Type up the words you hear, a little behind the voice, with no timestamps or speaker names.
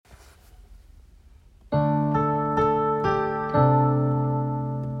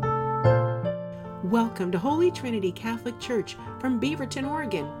Welcome to Holy Trinity Catholic Church from Beaverton,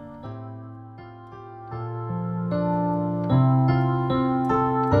 Oregon.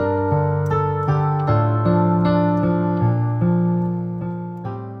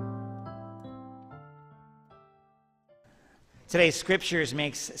 Today's scriptures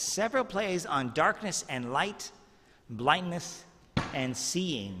makes several plays on darkness and light, blindness and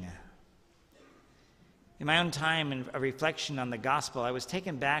seeing. In my own time and a reflection on the gospel, I was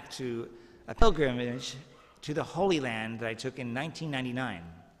taken back to a pilgrimage to the Holy Land that I took in 1999.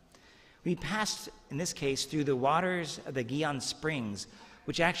 We passed, in this case, through the waters of the Gihon Springs,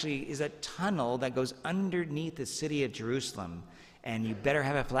 which actually is a tunnel that goes underneath the city of Jerusalem. And you better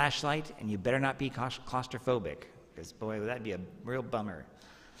have a flashlight, and you better not be claustrophobic, because, boy, that'd be a real bummer.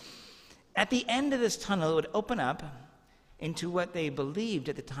 At the end of this tunnel, it would open up into what they believed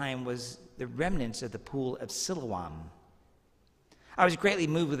at the time was the remnants of the pool of Siloam. I was greatly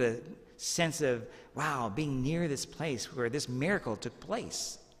moved with a sense of, wow, being near this place where this miracle took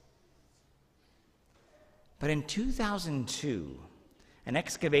place. But in 2002, an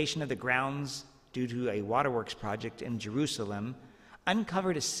excavation of the grounds due to a waterworks project in Jerusalem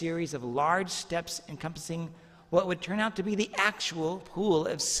uncovered a series of large steps encompassing what would turn out to be the actual pool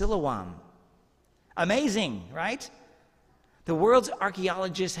of Siloam. Amazing, right? The world's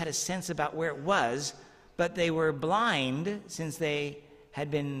archaeologists had a sense about where it was, but they were blind since they had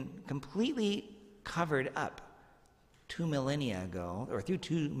been completely covered up 2 millennia ago, or through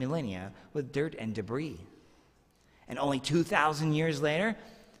 2 millennia, with dirt and debris. And only 2,000 years later,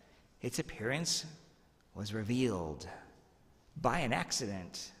 its appearance was revealed by an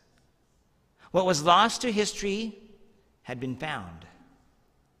accident. What was lost to history had been found.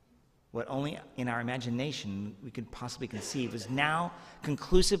 What only in our imagination we could possibly conceive was now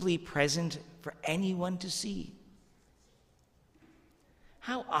conclusively present for anyone to see.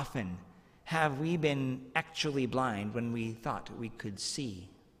 How often have we been actually blind when we thought we could see?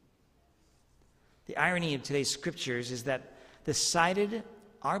 The irony of today's scriptures is that the sighted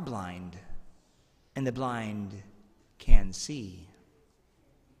are blind and the blind can see.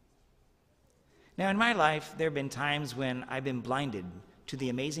 Now, in my life, there have been times when I've been blinded to the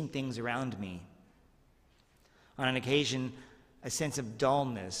amazing things around me. On an occasion, a sense of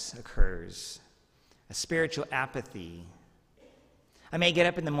dullness occurs, a spiritual apathy. I may get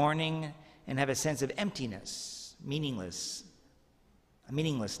up in the morning and have a sense of emptiness, meaninglessness,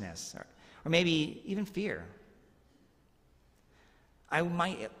 or maybe even fear. I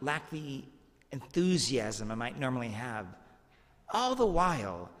might lack the enthusiasm I might normally have. All the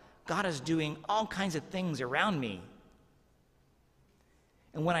while, God is doing all kinds of things around me.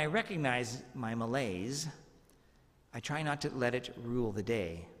 And when I recognize my malaise, I try not to let it rule the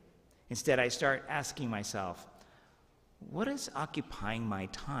day. Instead, I start asking myself, what is occupying my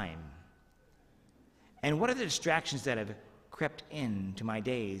time? And what are the distractions that have crept into my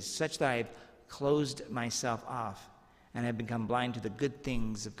days such that I've closed myself off and have become blind to the good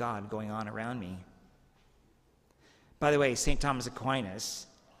things of God going on around me? By the way, St. Thomas Aquinas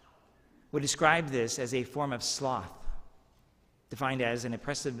would describe this as a form of sloth, defined as an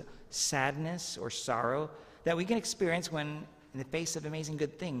oppressive sadness or sorrow that we can experience when in the face of amazing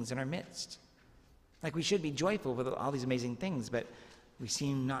good things in our midst. Like we should be joyful with all these amazing things, but we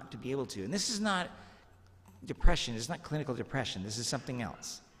seem not to be able to. And this is not depression. It's not clinical depression. This is something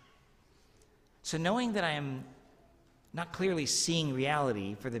else. So knowing that I am not clearly seeing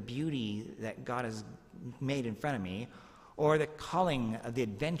reality for the beauty that God has made in front of me, or the calling of the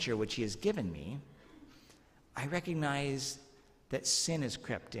adventure which he has given me, I recognize that sin has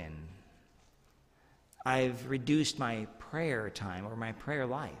crept in. I've reduced my prayer time or my prayer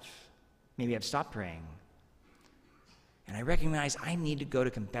life. Maybe I've stopped praying. And I recognize I need to go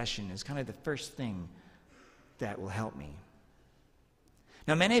to confession as kind of the first thing that will help me.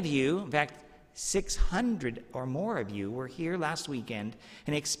 Now, many of you, in fact, 600 or more of you were here last weekend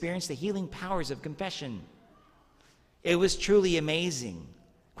and experienced the healing powers of confession. It was truly amazing.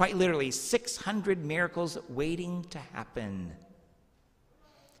 Quite literally, 600 miracles waiting to happen.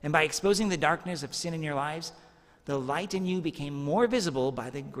 And by exposing the darkness of sin in your lives, the light in you became more visible by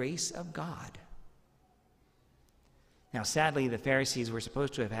the grace of God. Now, sadly, the Pharisees were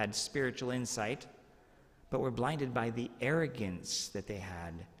supposed to have had spiritual insight, but were blinded by the arrogance that they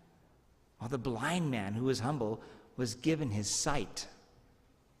had, while the blind man who was humble was given his sight.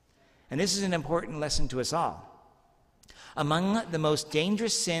 And this is an important lesson to us all. Among the most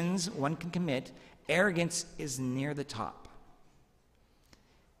dangerous sins one can commit, arrogance is near the top.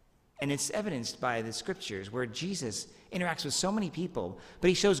 And it's evidenced by the scriptures where Jesus interacts with so many people, but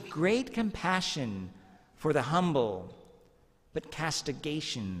he shows great compassion for the humble, but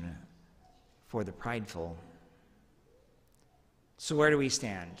castigation for the prideful. So where do we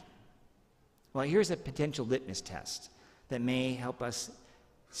stand? Well, here's a potential litmus test that may help us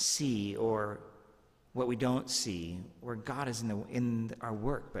see, or what we don't see, where God is in our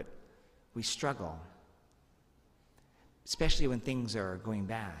work, but we struggle, especially when things are going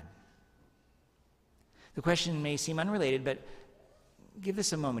bad. The question may seem unrelated, but give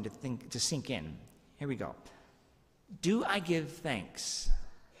this a moment to sink in. Here we go. Do I give thanks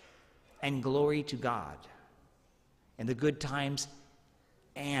and glory to God in the good times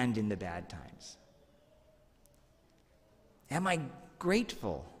and in the bad times? Am I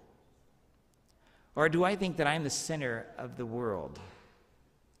grateful? Or do I think that I'm the center of the world,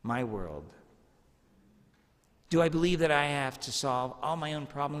 my world? Do I believe that I have to solve all my own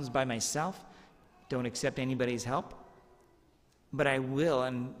problems by myself? Don't accept anybody's help? But I will,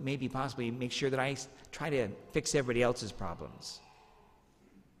 and maybe possibly make sure that I try to fix everybody else's problems.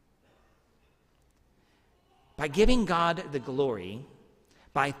 By giving God the glory,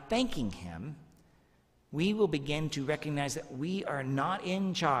 by thanking Him, we will begin to recognize that we are not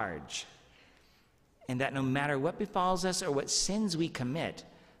in charge, and that no matter what befalls us or what sins we commit,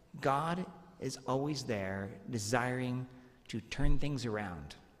 God is always there, desiring to turn things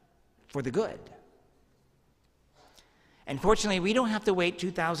around for the good. And fortunately, we don't have to wait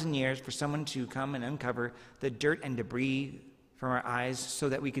 2,000 years for someone to come and uncover the dirt and debris from our eyes so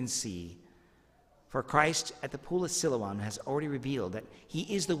that we can see. For Christ at the pool of Siloam has already revealed that He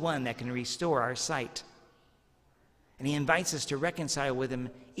is the one that can restore our sight. And He invites us to reconcile with Him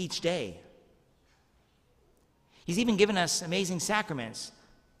each day. He's even given us amazing sacraments,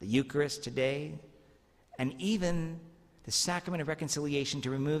 the Eucharist today, and even the sacrament of reconciliation to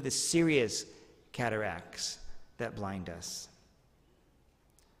remove the serious cataracts that blind us.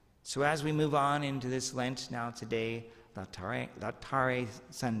 So as we move on into this Lent, now today, Laetare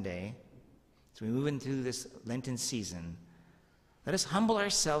Sunday, as we move into this Lenten season, let us humble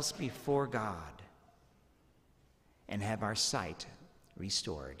ourselves before God and have our sight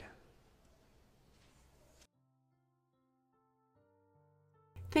restored.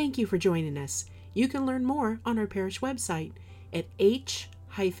 Thank you for joining us. You can learn more on our parish website at h-t.org.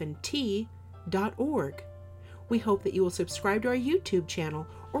 We hope that you will subscribe to our YouTube channel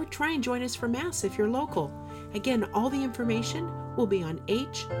or try and join us for Mass if you're local. Again, all the information will be on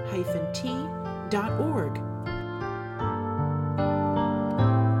h-t.org.